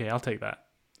 Okay, I'll take that.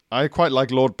 I quite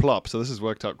like Lord Plop, so this has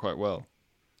worked out quite well.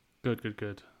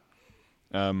 Good.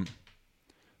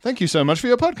 Thank you so much for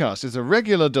your podcast. It's a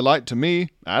regular delight to me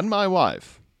and my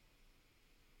wife.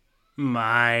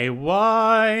 My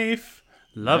wife.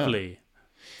 Lovely.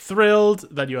 Thrilled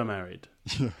that you are married.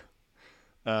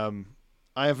 I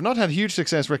have not had huge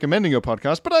success recommending your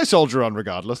podcast, but I soldier on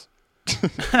regardless.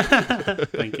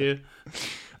 Thank you.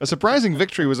 A surprising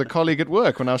victory was a colleague at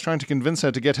work when I was trying to convince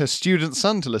her to get her student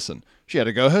son to listen. She had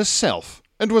to go herself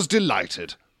and was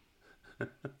delighted.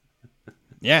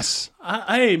 Yes.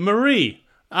 Hey, Marie,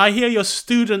 I hear your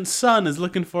student son is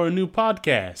looking for a new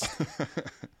podcast.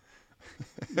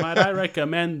 Might I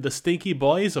recommend the Stinky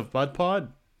Boys of Bud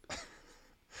Pod?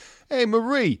 Hey,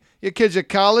 Marie, your kids at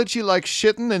college, you like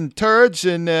shitting and turds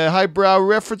and highbrow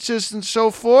references and so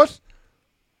forth?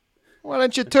 Why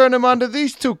don't you turn them onto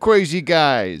these two crazy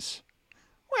guys?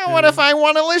 Well, what if I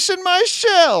want to listen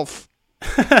myself?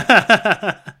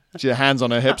 She had hands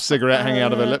on her hips, cigarette hanging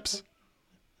out of her lips.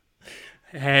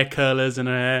 Hair curlers in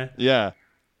her hair. Yeah.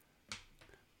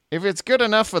 If it's good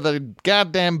enough for the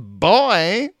goddamn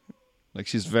boy. Like,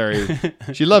 she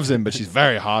loves him, but she's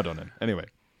very hard on him. Anyway.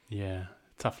 Yeah,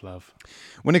 tough love.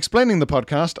 When explaining the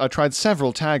podcast, I tried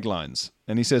several taglines.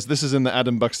 And he says, this is in the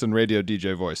Adam Buxton radio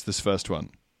DJ voice, this first one.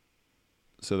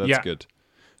 So that's good.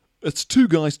 It's two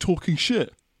guys talking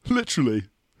shit. Literally.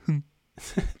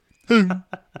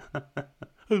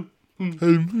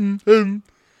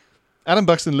 Adam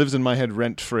Buxton lives in my head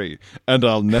rent-free, and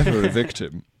I'll never evict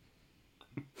him.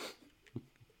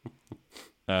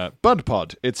 Bud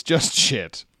Pod, it's just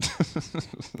shit.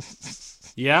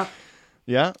 Yeah.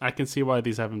 Yeah? I can see why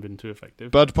these haven't been too effective.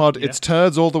 Bud Pod, it's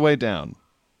turds all the way down.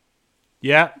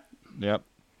 Yeah. Yep.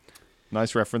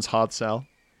 Nice reference, hard sell.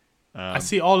 I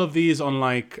see all of these on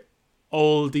like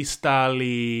oldie style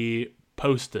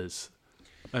posters.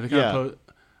 Like,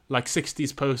 like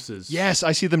 60s posters. Yes,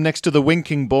 I see them next to the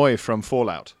winking boy from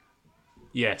Fallout.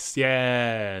 Yes.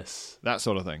 That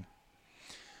sort of thing.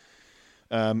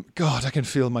 God, I can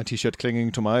feel my t-shirt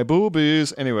clinging to my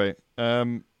boobies. Anyway,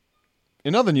 in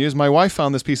other news, my wife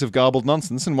found this piece of garbled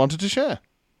nonsense and wanted to share.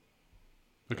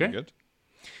 Okay. Very good.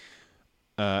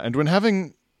 And when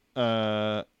having...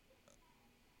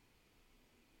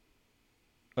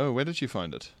 Oh, where did she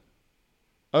find it?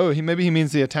 Oh, maybe he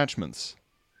means the attachments.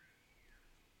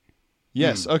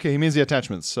 Yes, okay, he means the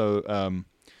attachments. So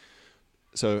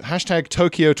hashtag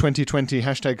Tokyo 2020,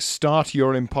 hashtag start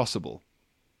your impossible.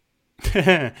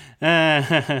 I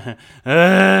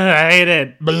hate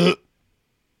it.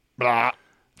 Blah.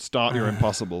 Start your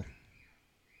impossible.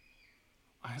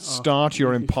 Start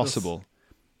your impossible.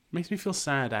 Makes me feel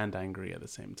sad and angry at the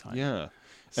same time. Yeah.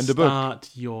 And the book. Start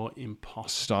your impossible.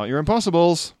 Start your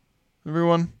impossibles,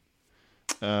 everyone.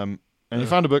 And he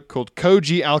found a book called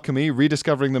Koji Alchemy,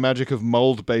 Rediscovering the Magic of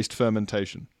Mold-Based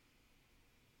Fermentation.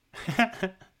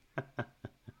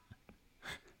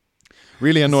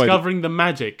 Really annoyed. Discovering the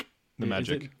magic. The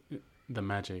magic. The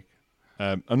magic.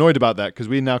 Annoyed about that because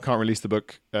we now can't release the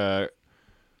book Koji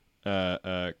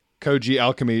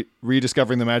Alchemy,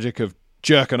 Rediscovering the Magic of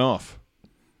Jerking Off.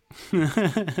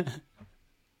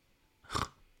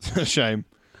 Shame.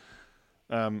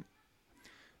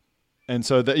 And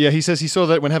so, he says he saw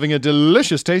that when having a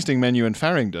delicious tasting menu in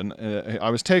Farringdon. I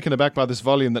was taken aback by this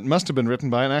volume that must have been written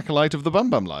by an acolyte of the Bum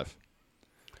Bum Life.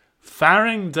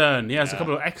 Farringdon. Yeah, there's a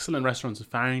couple of excellent restaurants in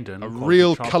Farringdon. A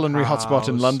real culinary hotspot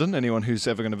in London. Anyone who's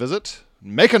ever going to visit,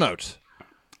 make a note.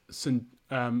 St.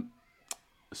 John?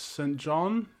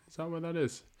 Is that where that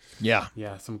is? Yeah.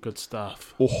 Yeah, some good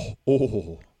stuff.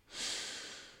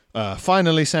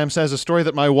 Finally, Sam says a story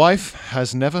that my wife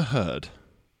has never heard.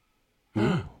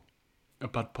 A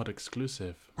Bud Pod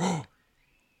exclusive.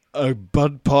 A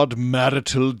Bud Pod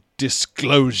marital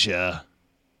disclosure.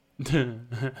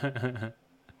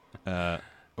 A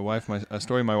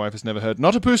story my wife has never heard.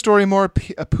 Not a poo story, more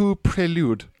a poo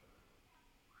prelude.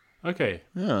 Okay.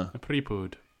 Yeah. A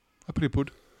pre-pood. A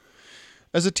pre-pood.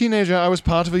 As a teenager, I was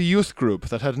part of a youth group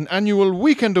that had an annual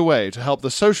weekend away to help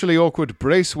the socially awkward,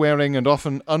 brace-wearing and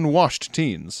often unwashed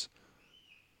teens.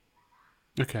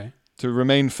 Okay. To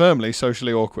remain firmly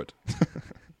socially awkward.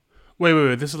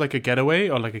 Wait. This is like a getaway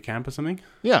or like a camp or something?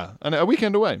 Yeah, and a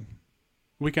weekend away.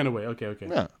 Weekend away. Okay.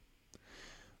 Yeah.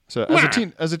 So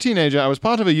as a teenager, I was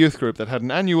part of a youth group that had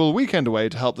an annual weekend away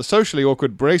to help the socially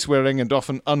awkward, brace-wearing and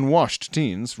often unwashed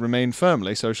teens remain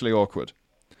firmly socially awkward.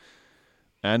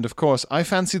 And, of course, I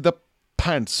fancied the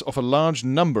pants of a large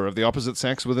number of the opposite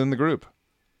sex within the group.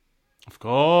 Of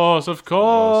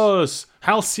course.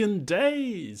 Halcyon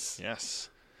days. Yes,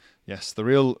 the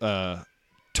real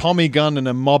Tommy gun in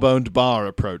a mob-owned bar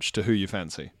approach to who you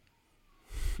fancy.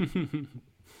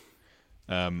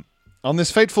 On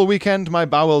this fateful weekend, my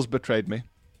bowels betrayed me.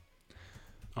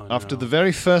 Oh, After no. the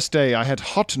very first day, I had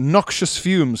hot, noxious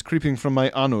fumes creeping from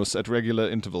my anus at regular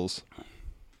intervals.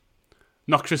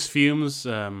 Noxious Fumes,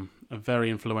 a very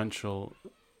influential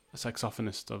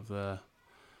saxophonist of the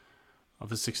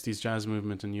 60s jazz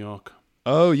movement in New York.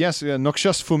 Oh, yes,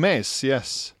 noxious fumes,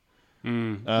 yes.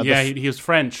 He was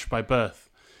French by birth.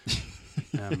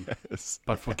 Yes.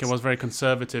 But was very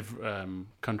conservative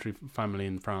country family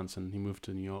in France, and he moved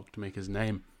to New York to make his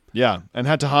name. Yeah, and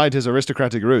had to hide his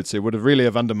aristocratic roots. It would have really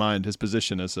undermined his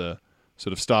position as a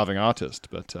sort of starving artist.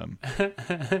 But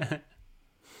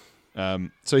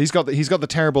so he's got the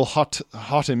terrible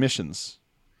hot emissions.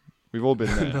 We've all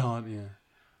been there.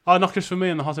 Oh, Noxious for me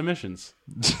and the hot emissions.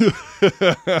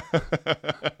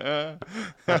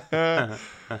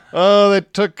 Oh,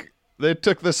 they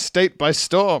took the state by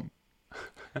storm.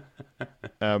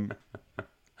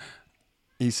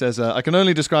 He says, I can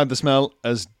only describe the smell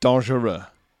as dangereux.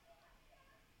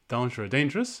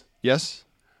 Dangerous? Yes?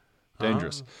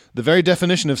 Dangerous. The very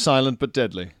definition of silent but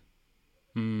deadly.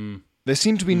 There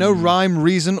seemed to be no rhyme,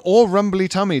 reason, or rumbly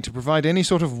tummy to provide any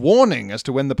sort of warning as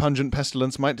to when the pungent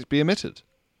pestilence might be emitted.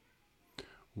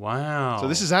 Wow. So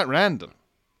this is at random.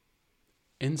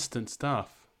 Instant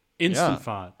stuff. Instant Yeah.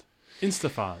 fart.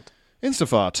 Instafart.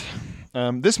 Instafart.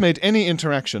 This made any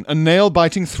interaction a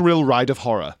nail-biting thrill ride of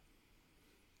horror.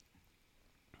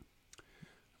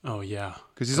 Oh, yeah.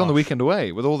 Because he's on the weekend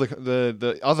away with all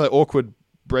the other awkward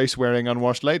brace-wearing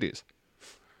unwashed ladies.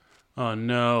 Oh,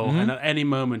 no. Mm-hmm. And at any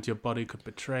moment, your body could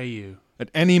betray you. At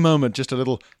any moment, just a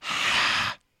little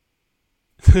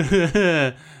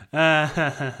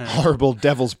horrible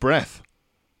devil's breath.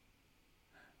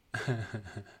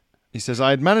 He says, I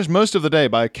had managed most of the day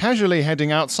by casually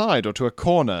heading outside or to a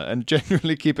corner and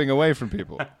generally keeping away from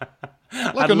people.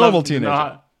 Like a normal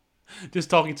teenager. Just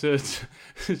talking to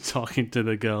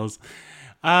the girls.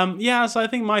 So I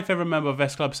think my favorite member of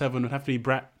Vest Club 7 would have to be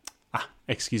Brad.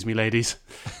 Excuse me, ladies.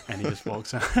 And he just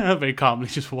walks out, very calmly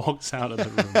just walks out of the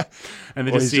room. And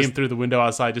they just see him through the window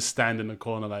outside, just stand in the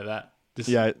corner like that. Just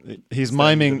He's standing in the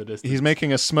miming, distance. he's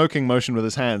making a smoking motion with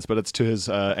his hands, but it's to his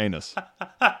anus.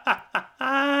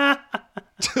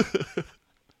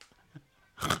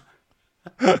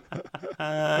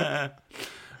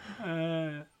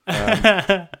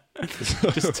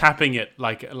 Just tapping it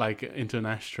like into an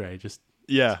ashtray, just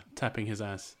Yeah. tapping his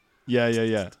ass.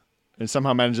 Yeah. And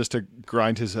somehow manages to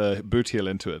grind his boot heel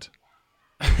into it.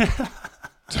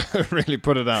 To really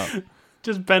put it out.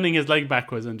 Just bending his leg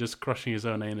backwards and just crushing his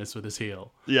own anus with his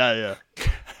heel. Yeah.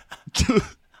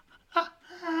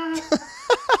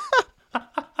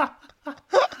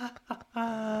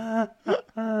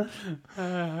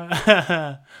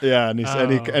 Yeah,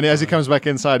 and as he comes back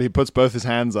inside, he puts both his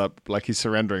hands up like he's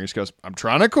surrendering. He just goes, I'm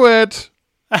trying to quit.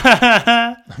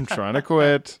 I'm trying to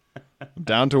quit. I'm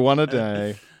down to one a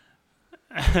day.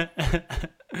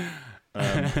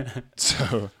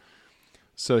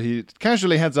 So he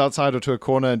casually heads outside or to a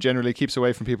corner and generally keeps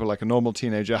away from people like a normal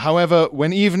teenager. However,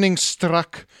 when evening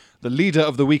struck, the leader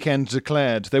of the weekend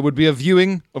declared there would be a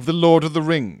viewing of The Lord of the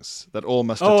Rings that all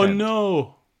must attend.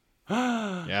 Oh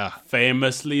no! Yeah.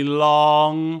 Famously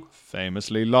long.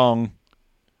 Famously long.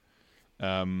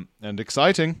 And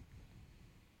exciting.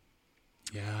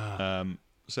 Yeah.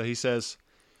 So he says,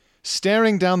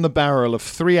 staring down the barrel of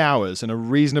 3 hours in a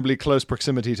reasonably close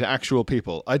proximity to actual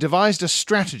people, I devised a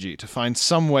strategy to find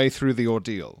some way through the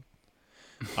ordeal.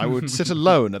 I would sit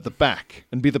alone at the back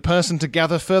and be the person to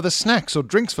gather further snacks or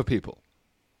drinks for people.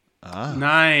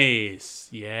 Nice.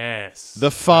 Yes. The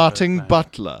farting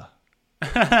butler.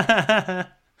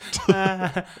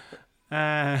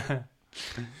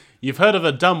 You've heard of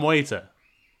the dumb waiter.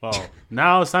 Well,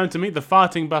 now it's time to meet the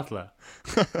farting butler.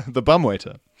 The bum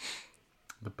waiter.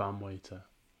 The bum waiter.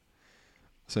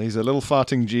 So he's a little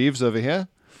farting Jeeves over here.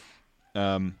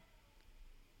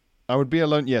 I would be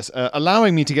alone, yes,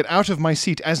 allowing me to get out of my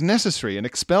seat as necessary and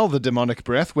expel the demonic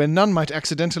breath where none might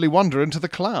accidentally wander into the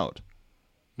cloud.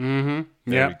 Mm-hmm.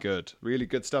 Very good. Really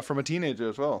good stuff from a teenager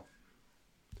as well.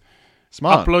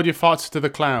 Smart. Upload your farts to the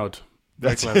cloud.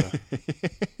 Very clever.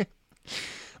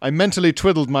 I mentally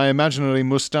twiddled my imaginary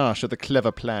moustache at the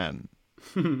clever plan.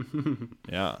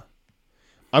 Yeah.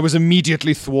 I was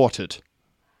immediately thwarted.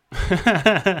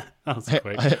 That was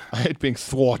quick. I hate being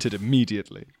thwarted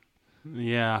immediately.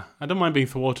 Yeah. I don't mind being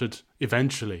thwarted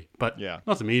eventually, but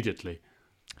not immediately.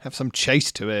 Have some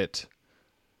chase to it.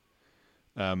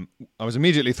 I was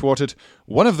immediately thwarted.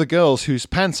 One of the girls whose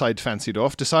pants I'd fancied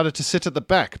off decided to sit at the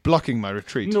back, blocking my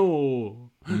retreat.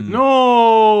 No. No.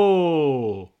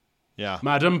 Yeah.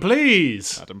 Madam,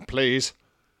 please. Madam, please.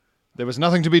 There was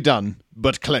nothing to be done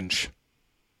but clench.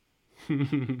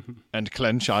 And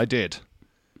clench I did.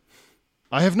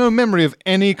 I have no memory of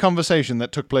any conversation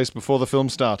that took place before the film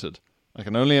started. I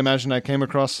can only imagine I came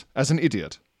across as an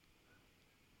idiot.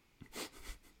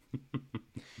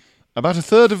 About a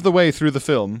third of the way through the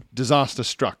film, disaster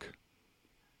struck.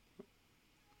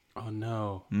 Oh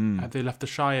no. Have they left the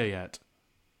Shire yet?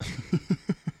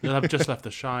 They'll have just left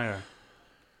the Shire.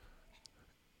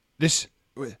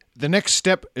 The next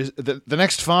step is... The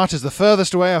next fart is the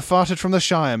furthest away I've farted from the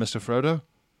Shire, Mr. Frodo.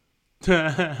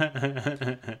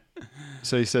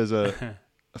 So he says, a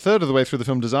third of the way through the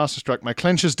film, disaster struck. My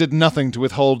clenchers did nothing to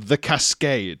withhold the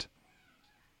cascade.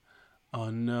 Oh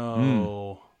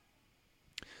no.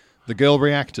 The girl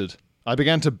reacted. I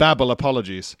began to babble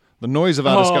apologies. The noise of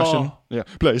our discussion... Yeah,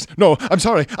 please. No, I'm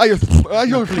sorry. Please,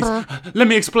 let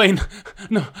me explain.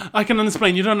 No, I can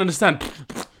explain. You don't understand.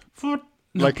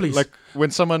 No, please. Like when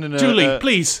someone in a... Julie,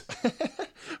 please.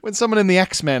 When someone in the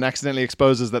X-Men accidentally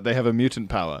exposes that they have a mutant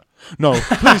power. No,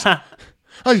 please.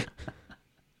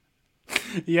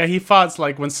 Yeah, he farts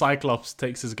like when Cyclops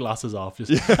takes his glasses off.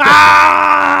 Just,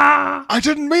 I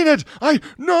didn't mean it.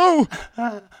 No.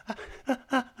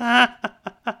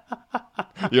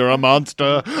 You're a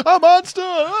monster. A monster.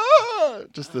 Ah!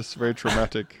 Just this very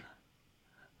traumatic.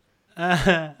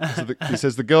 He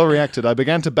says, the girl reacted. I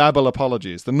began to babble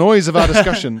apologies. The noise of our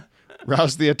discussion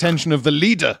roused the attention of the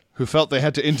leader, who felt they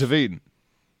had to intervene.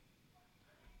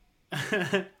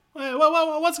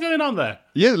 What's going on there?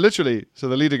 Yeah, literally. So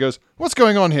the leader goes, what's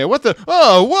going on here? What the...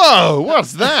 Oh, whoa,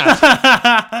 what's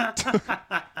that?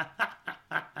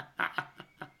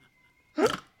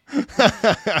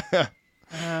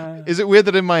 Is it weird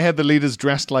that in my head the leader's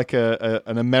dressed like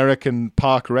an American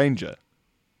park ranger?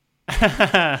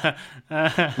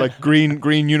 Like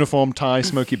green uniform, tie,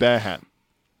 Smokey Bear hat.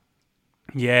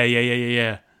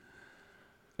 Yeah.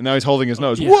 And now he's holding his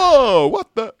nose. Yeah. Whoa,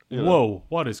 what the... Whoa,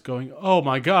 what is going... Oh,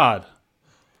 my God.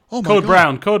 Oh my Code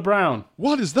God. Code Brown.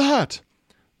 What is that?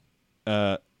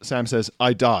 Sam says,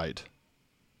 I died.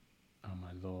 Oh,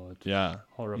 my Lord. Yeah.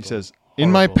 Horrible. He says,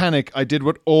 in my panic, I did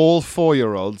what all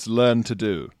 4-year-olds learn to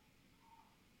do.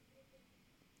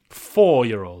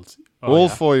 4-year-olds? Oh, All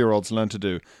yeah. 4-year-olds learn to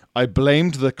do. I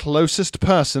blamed the closest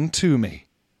person to me.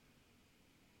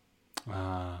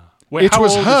 Wait, It how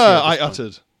was old is her, he at I this point?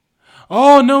 uttered.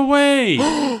 Oh, no way.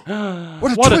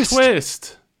 What a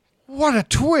twist. What a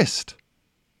twist.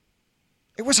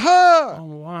 It was her. Oh,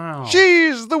 wow.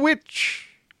 She's the witch.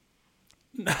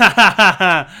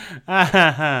 Wow.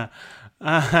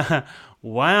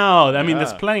 I mean,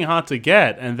 there's playing hard to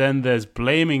get, and then there's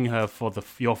blaming her for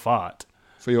your fart.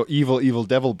 For your evil, evil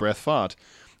devil breath fart.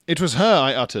 It was her,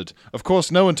 I uttered. Of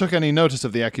course, no one took any notice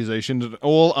of the accusation, and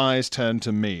all eyes turned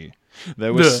to me.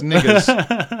 There were sniggers.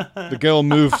 The girl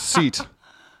moved seat.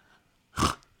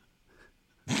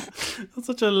 That's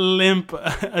such a limp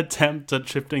attempt at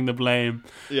shifting the blame.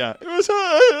 Yeah, it was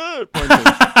her.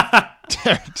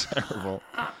 Terrible.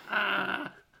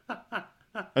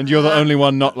 And you're the only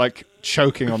one not, like,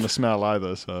 choking on the smell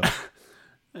either, so...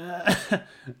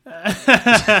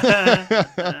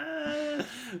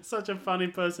 Such a funny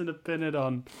person to pin it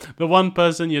on. The one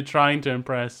person you're trying to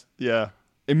impress. Yeah.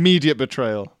 Immediate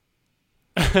betrayal.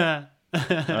 The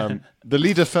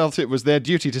leader felt it was their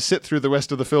duty to sit through the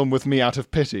rest of the film with me out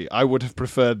of pity. I would have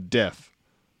preferred death.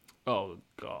 Oh,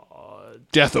 God.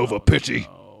 Death over pity.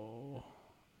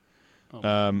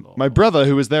 No. My brother,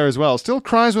 who was there as well, still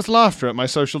cries with laughter at my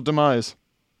social demise.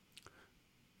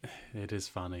 It is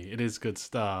funny. It is good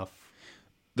stuff.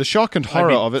 The shock and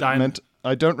horror of it I'm- meant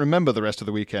I don't remember the rest of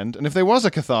the weekend, and if there was a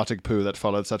cathartic poo that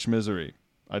followed such misery,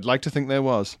 I'd like to think there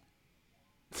was.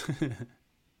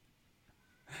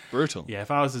 Brutal. Yeah,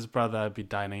 if I was his brother, I'd be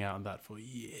dining out on that for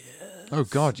years. Oh,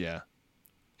 God, yeah.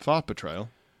 Fart betrayal.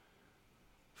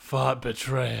 Fart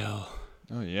betrayal.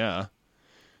 Oh, yeah.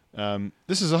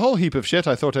 This is a whole heap of shit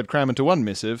I thought I'd cram into one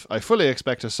missive. I fully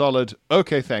expect a solid,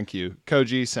 okay, thank you,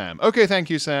 Koji Sam. Okay,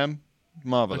 thank you, Sam.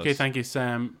 Marvelous. Okay, thank you,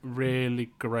 Sam.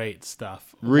 Really great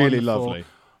stuff. Really Wonderful.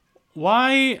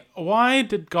 lovely. Why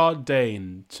did God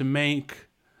deign to make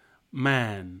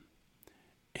man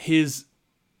his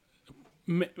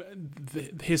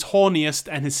horniest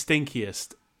and his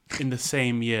stinkiest in the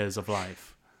same years of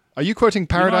life? Are you quoting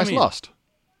Paradise I mean? Lost?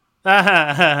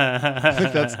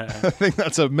 I think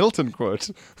that's a Milton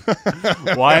quote.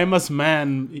 Why must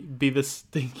man be the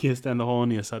stinkiest and the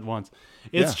horniest at once?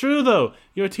 It's true, though.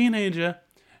 You're a teenager,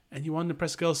 and you want to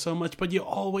impress girls so much, but you're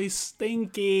always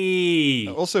stinky.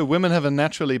 Also, women have a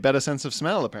naturally better sense of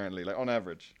smell, apparently, like on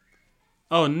average.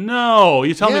 Oh, no.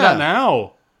 You tell me Yeah. that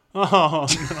now. Oh,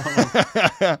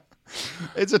 no.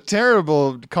 It's a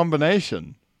terrible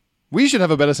combination. We should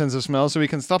have a better sense of smell so we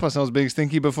can stop ourselves being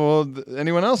stinky before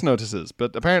anyone else notices.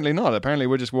 But apparently not. Apparently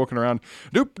we're just walking around,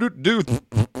 doop, doop,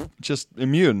 doop, just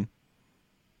immune.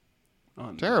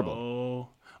 Oh, Terrible. No.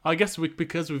 I guess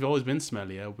because we've always been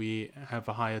smellier, we have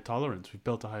a higher tolerance. We've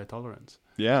built a higher tolerance.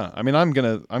 Yeah, I mean, I'm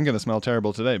gonna smell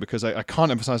terrible today because I can't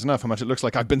emphasize enough how much it looks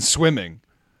like I've been swimming.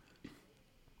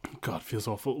 God, feels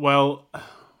awful. Well,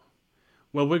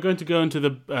 we're going to go into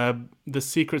the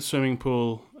secret swimming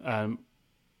pool,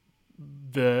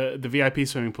 the VIP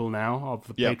swimming pool now of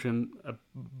the Patreon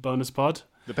bonus pod.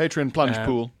 The Patreon plunge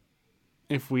pool.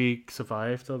 If we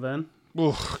survive till then.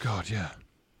 Oh God, yeah.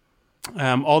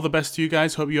 All the best to you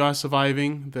guys. Hope you are have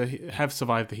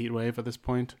survived the heat wave at this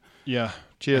point. Yeah.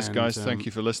 Cheers, guys. Thank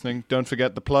you for listening. Don't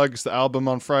forget the plugs, the album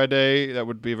on Friday. That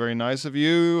would be very nice of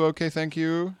you. Okay, thank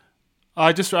you.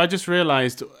 I just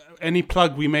realized any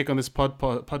plug we make on this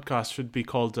podcast should be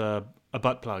called a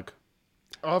butt plug.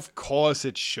 Of course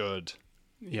it should.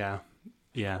 Yeah.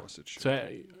 Of course it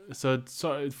should.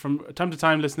 So from time to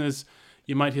time, listeners,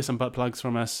 you might hear some butt plugs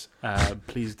from us.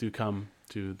 Please do come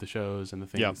to the shows and the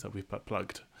things that we've butt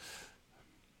plugged.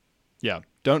 Yeah.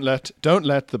 Don't let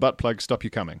the butt plug stop you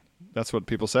coming. That's what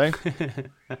people say.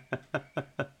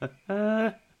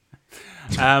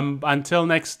 Until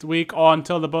next week or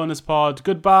until the bonus pod,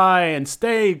 goodbye and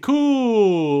stay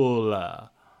cool.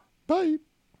 Bye.